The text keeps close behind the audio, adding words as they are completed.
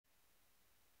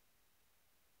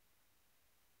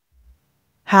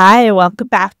Hi, welcome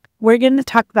back. We're going to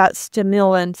talk about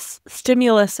stimulus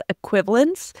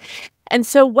equivalence. And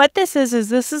so what this is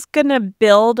this is going to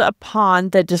build upon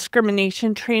the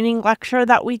discrimination training lecture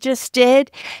that we just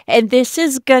did. And this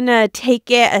is going to take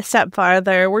it a step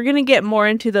farther. We're going to get more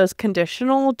into those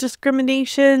conditional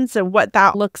discriminations and what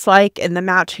that looks like in the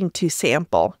matching to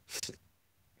sample.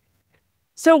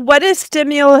 So what is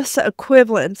stimulus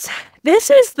equivalence? This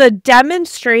is the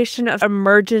demonstration of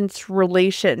emergence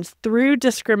relations through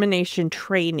discrimination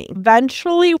training.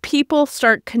 Eventually, people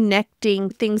start connecting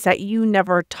things that you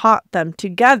never taught them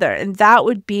together, and that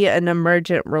would be an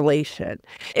emergent relation.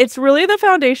 It's really the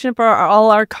foundation for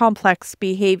all our complex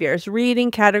behaviors: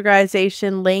 reading,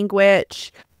 categorization,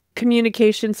 language,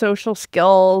 communication, social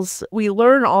skills. We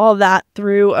learn all that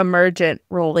through emergent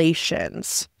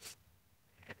relations.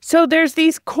 So there's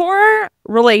these core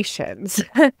relations,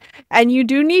 and you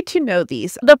do need to know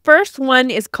these. The first one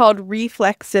is called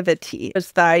reflexivity.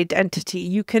 It's the identity.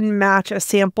 You can match a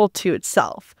sample to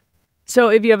itself. So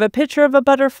if you have a picture of a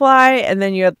butterfly and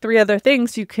then you have three other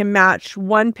things, you can match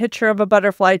one picture of a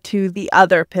butterfly to the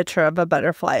other picture of a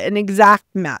butterfly, an exact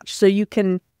match. So you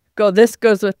can go, this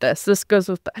goes with this goes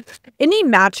with that. Any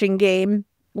matching game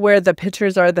where the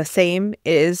pictures are the same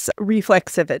is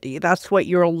reflexivity. That's what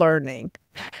you're learning.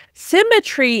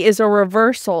 Symmetry is a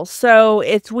reversal. So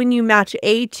it's when you match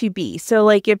A to B. So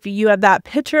like if you have that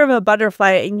picture of a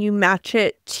butterfly and you match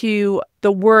it to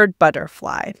the word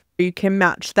butterfly, you can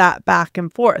match that back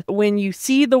and forth. When you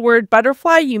see the word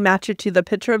butterfly, you match it to the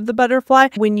picture of the butterfly.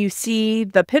 When you see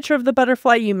the picture of the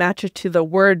butterfly, you match it to the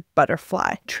word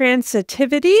butterfly.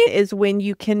 Transitivity is when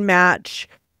you can match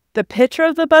the picture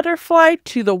of the butterfly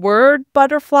to the word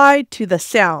butterfly to the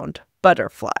sound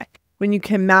butterfly. When you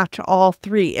can match all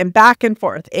three and back and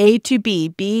forth, A to B,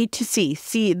 B to C,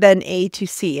 C, then A to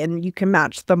C, and you can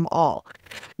match them all.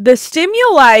 The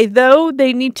stimuli, though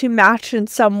they need to match in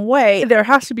some way, there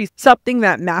has to be something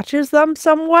that matches them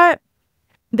somewhat.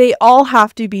 They all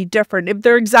have to be different. If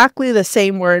they're exactly the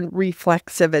same, we're in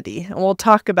reflexivity, and we'll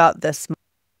talk about this more.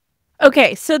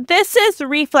 Okay, so this is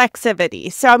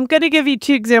reflexivity. So I'm going to give you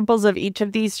two examples of each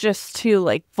of these just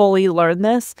to fully learn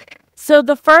this. So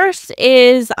the first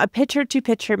is a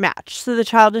picture-to-picture match. So the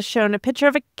child is shown a picture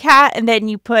of a cat, and then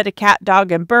you put a cat,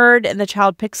 dog, and bird, and the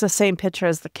child picks the same picture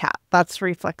as the cat. That's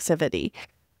reflexivity.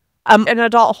 An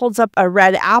adult holds up a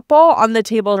red apple on the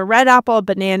table, a red apple, a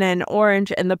banana, and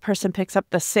orange, and the person picks up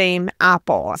the same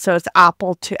apple. So it's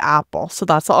apple to apple. So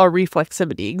that's all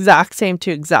reflexivity, exact same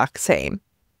to exact same.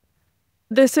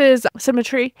 This is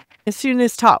symmetry. As soon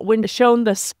as taught, when shown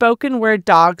the spoken word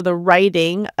dog, the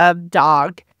writing of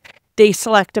dog, they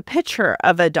select a picture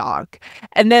of a dog.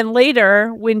 And then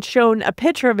later, when shown a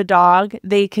picture of a dog,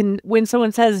 when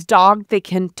someone says dog, they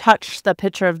can touch the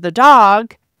picture of the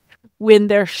dog. When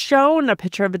they're shown a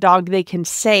picture of a dog, they can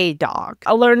say dog.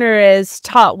 A learner is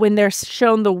taught when they're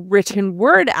shown the written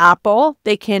word apple,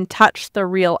 they can touch the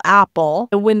real apple.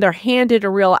 And when they're handed a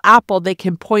real apple, they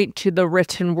can point to the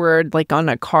written word like on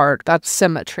a card. That's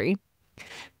symmetry.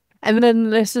 And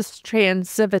then this is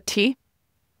transitivity.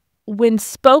 When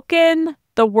spoken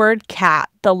the word cat,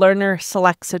 the learner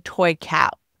selects a toy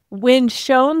cat. When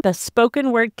shown the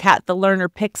spoken word cat, the learner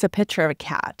picks a picture of a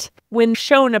cat. When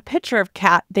shown a picture of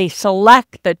cat, they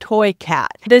select the toy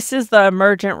cat. This is the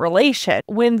emergent relation.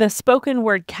 When the spoken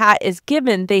word cat is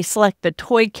given, they select the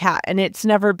toy cat, and it's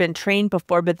never been trained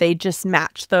before, but they just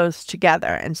match those together.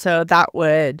 And so that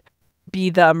would be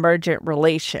the emergent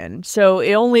relation. So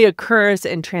it only occurs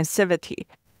in transitivity.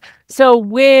 So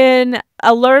when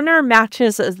a learner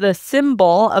matches the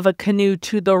symbol of a canoe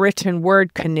to the written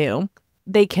word canoe,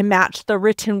 they can match the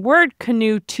written word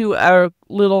canoe to a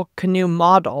little canoe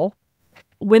model.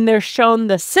 When they're shown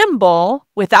the symbol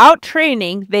without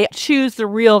training, they choose the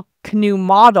real canoe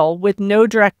model. With no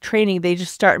direct training, they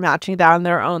just start matching that on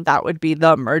their own. That would be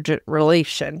the emergent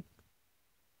relation.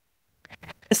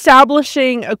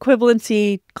 Establishing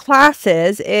equivalency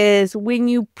classes is when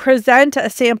you present a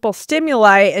sample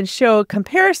stimuli and show a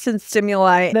comparison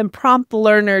stimuli, then prompt the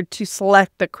learner to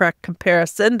select the correct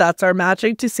comparison. That's our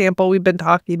matching to sample. We've been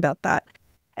talking about that.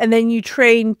 And then you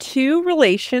train two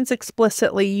relations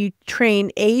explicitly. You train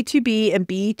A to B and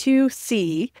B to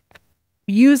C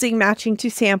using matching to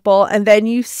sample, and then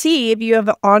you see if you have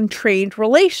untrained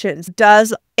relations.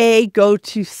 Does A go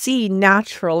to C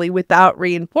naturally without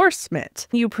reinforcement?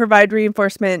 You provide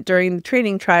reinforcement during the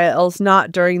training trials,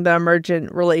 not during the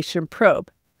emergent relation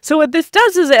probe. So what this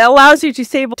does is it allows you to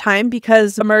save time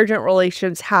because emergent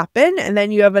relations happen, and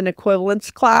then you have an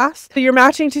equivalence class. So your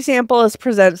matching to sample is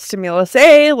present stimulus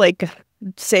A, like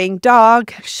saying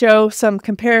dog, show some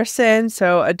comparison.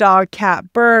 So a dog,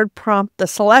 cat, bird, prompt the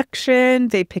selection.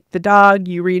 They pick the dog,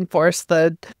 you reinforce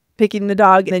the picking the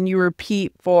dog, and then you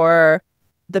repeat for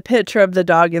the picture of the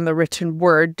dog in the written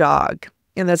word dog.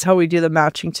 And that's how we do the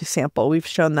matching to sample. We've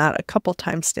shown that a couple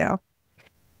times now.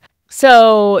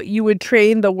 So you would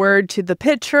train the word to the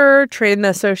picture, train the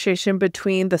association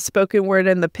between the spoken word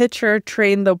and the picture,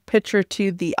 train the picture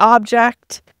to the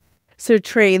object. So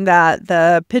train that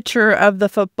the picture of the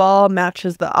football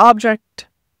matches the object,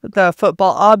 the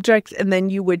football object, and then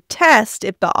you would test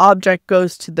if the object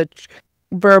goes to the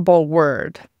verbal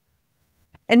word.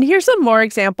 And here's some more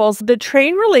examples. The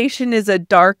train relation is a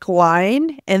dark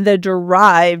line and the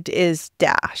derived is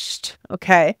dashed,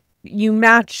 okay? You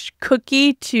match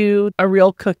cookie to a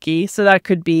real cookie. So that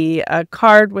could be a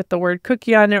card with the word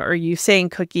cookie on it or you saying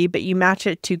cookie, but you match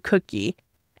it to cookie.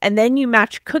 And then you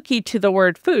match cookie to the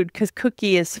word food because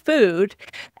cookie is food.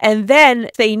 And then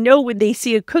they know when they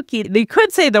see a cookie, they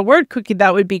could say the word cookie,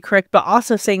 that would be correct, but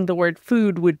also saying the word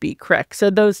food would be correct.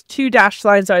 So those two dashed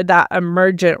lines are that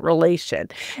emergent relation.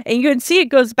 And you can see it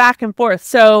goes back and forth.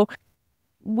 So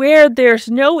where there's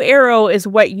no arrow is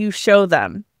what you show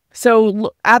them.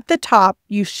 So at the top,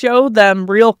 you show them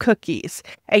real cookies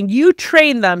and you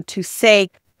train them to say.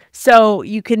 So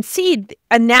you can see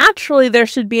naturally there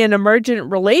should be an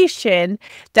emergent relation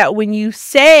that when you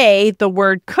say the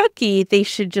word cookie, they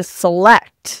should just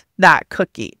select that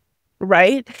cookie,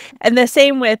 right? And the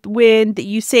same with when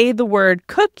you say the word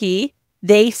cookie,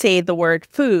 they say the word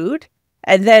food.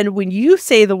 And then when you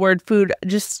say the word food,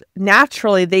 just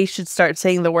naturally they should start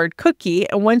saying the word cookie.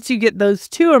 And once you get those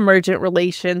two emergent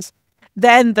relations,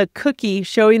 then the cookie,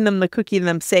 showing them the cookie and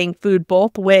them saying food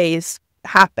both ways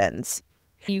happens.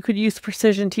 You could use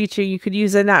precision teaching, you could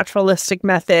use a naturalistic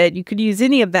method, you could use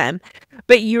any of them,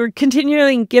 but you're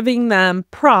continually giving them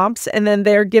prompts and then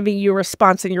they're giving you a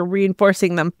response and you're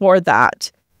reinforcing them for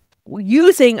that.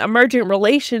 Using emergent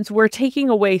relations, we're taking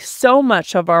away so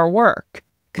much of our work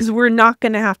because we're not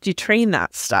going to have to train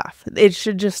that stuff. It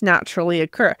should just naturally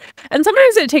occur. And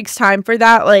sometimes it takes time for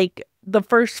that, like the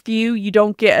first few, you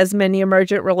don't get as many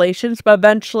emergent relations, but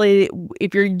eventually,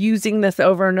 if you're using this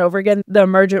over and over again, the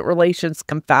emergent relations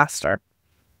come faster.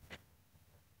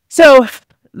 So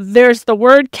there's the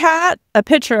word cat, a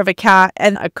picture of a cat,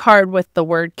 and a card with the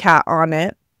word cat on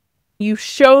it. You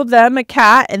show them a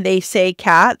cat and they say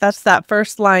cat. That's that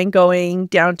first line going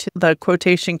down to the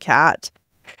quotation cat.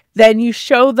 Then you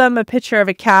show them a picture of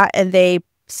a cat and they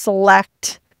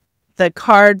select the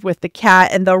card with the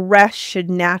cat, and the rest should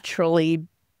naturally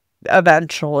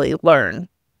eventually learn.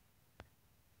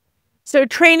 So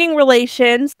training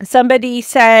relations, somebody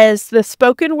says the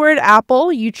spoken word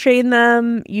apple, you train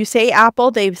them, you say apple,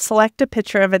 they select a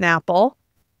picture of an apple,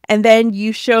 and then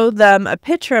you show them a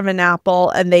picture of an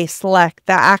apple and they select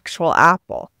the actual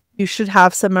apple. You should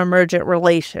have some emergent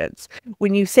relations.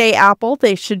 When you say apple,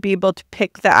 they should be able to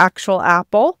pick the actual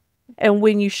apple. And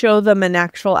when you show them an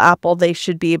actual apple, they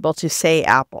should be able to say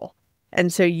apple.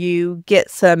 And so you get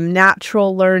some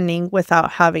natural learning without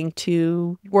having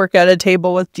to work at a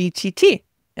table with GTT.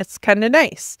 It's kind of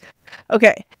nice.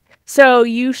 Okay, so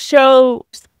you show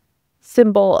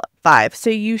symbol 5.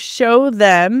 So you show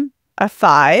them a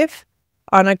 5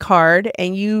 on a card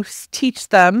and you teach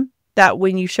them that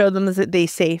when you show them that they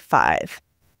say 5.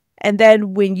 And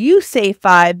then when you say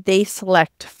 5, they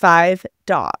select 5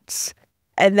 dots.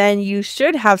 And then you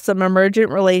should have some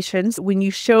emergent relations. When you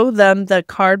show them the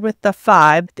card with the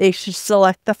 5, they should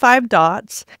select the 5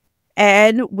 dots.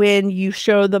 And when you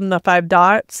show them the 5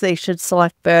 dots, they should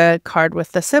select the card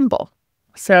with the symbol.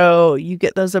 So you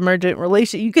get those emergent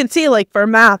relations. You can see, like for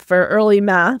math, for early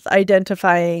math,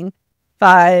 identifying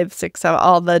 5, 6, 7,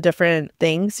 all the different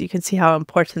things. You can see how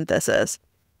important this is.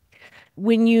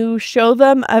 When you show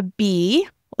them a bee,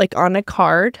 like on a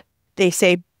card, they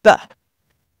say B.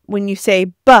 When you say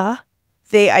 "buh,"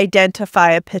 they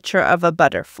identify a picture of a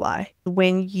butterfly.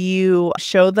 When you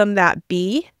show them that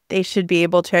bee, they should be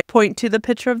able to point to the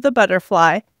picture of the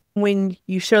butterfly. When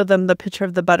you show them the picture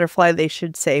of the butterfly, they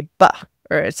should say "buh,"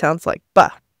 or it sounds like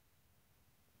 "buh."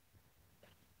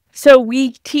 So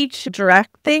we teach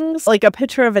direct things, like a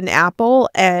picture of an apple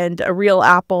and a real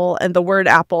apple and the word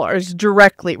apple are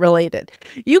directly related.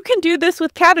 You can do this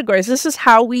with categories. This is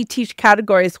how we teach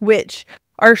categories, which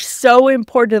are so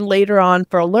important later on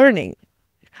for learning.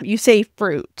 You say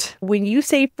fruit. When you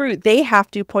say fruit, they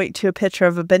have to point to a picture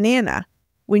of a banana.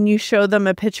 When you show them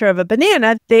a picture of a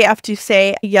banana, they have to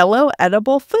say yellow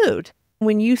edible food.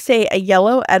 When you say a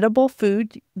yellow edible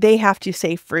food, they have to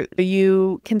say fruit.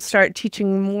 You can start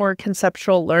teaching more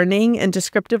conceptual learning and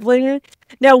descriptive learning.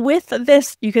 Now with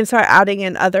this, you can start adding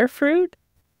in other fruit.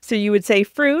 So you would say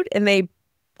fruit, and they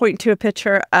point to a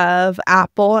picture of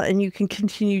apple, and you can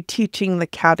continue teaching the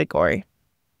category.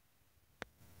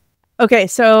 Okay,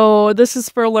 so this is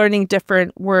for learning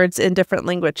different words in different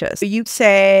languages. So you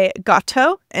say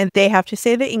gato, and they have to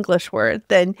say the English word.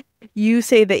 Then you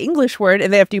say the English word,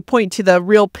 and they have to point to the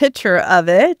real picture of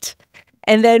it.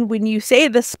 And then when you say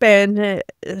the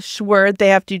Spanish word, they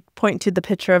have to point to the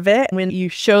picture of it. When you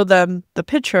show them the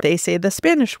picture, they say the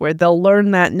Spanish word. They'll learn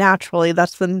that naturally.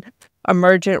 That's an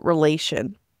emergent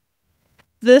relation.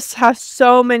 This has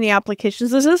so many applications.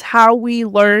 This is how we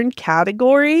learn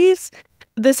categories.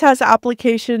 This has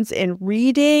applications in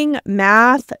reading,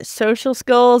 math, social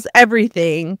skills,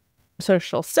 everything.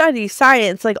 Social studies,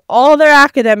 science, like all their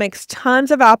academics, tons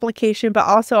of application, but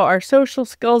also our social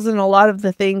skills and a lot of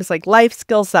the things like life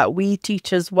skills that we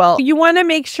teach as well. You want to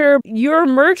make sure your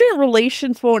emergent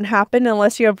relations won't happen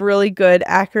unless you have really good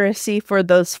accuracy for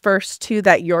those first two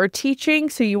that you're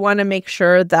teaching. So you want to make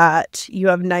sure that you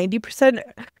have 90%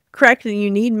 correct, and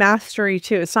you need mastery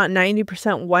too. It's not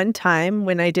 90% one time.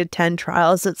 When I did 10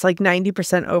 trials, it's like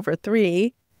 90% over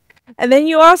 3. And then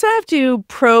you also have to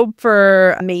probe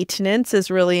for maintenance is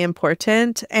really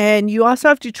important. And you also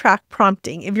have to track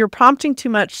prompting. If you're prompting too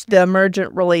much, the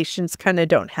emergent relations kind of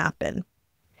don't happen.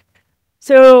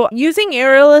 So using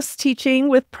aerialist teaching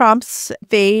with prompts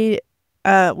faded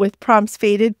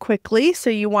quickly. So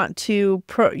you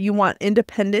want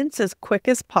independence as quick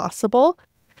as possible.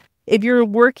 If you're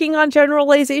working on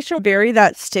generalization, vary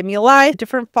that stimuli,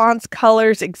 different fonts,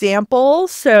 colors,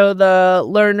 examples, so the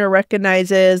learner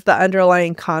recognizes the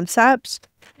underlying concepts.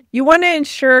 You want to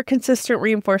ensure consistent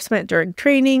reinforcement during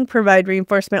training, provide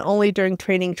reinforcement only during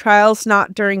training trials,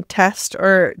 not during test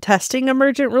or testing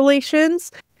emergent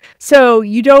relations. So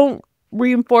you don't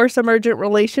reinforce emergent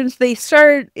relations.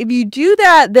 If you do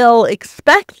that, they'll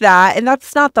expect that, and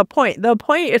that's not the point. The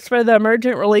point is for the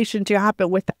emergent relation to happen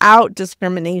without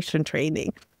discrimination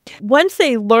training. Once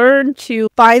they learn to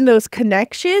find those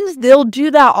connections, they'll do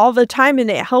that all the time,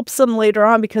 and it helps them later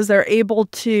on because they're able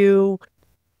to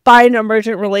find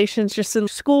emergent relations just in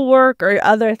schoolwork or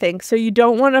other things. So you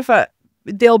don't want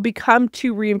they'll become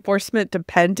too reinforcement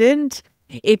dependent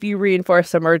if you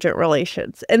reinforce emergent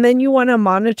relations. And then you want to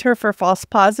monitor for false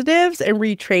positives and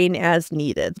retrain as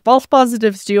needed. False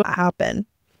positives do happen.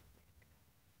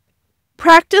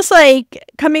 Practice like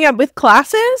coming up with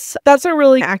classes. That's a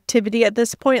really activity at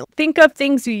this point. Think of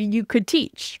things you could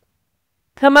teach.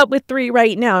 Come up with 3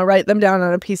 right now. Write them down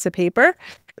on a piece of paper.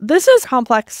 This is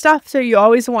complex stuff, so you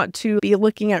always want to be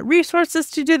looking at resources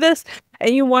to do this,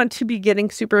 and you want to be getting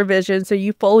supervision so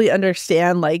you fully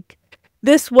understand, like,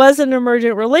 this was an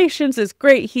emergent relations, is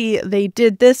great, they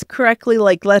did this correctly,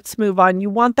 like, let's move on. You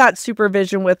want that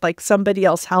supervision with, like, somebody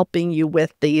else helping you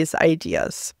with these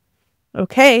ideas.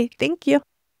 Okay, thank you.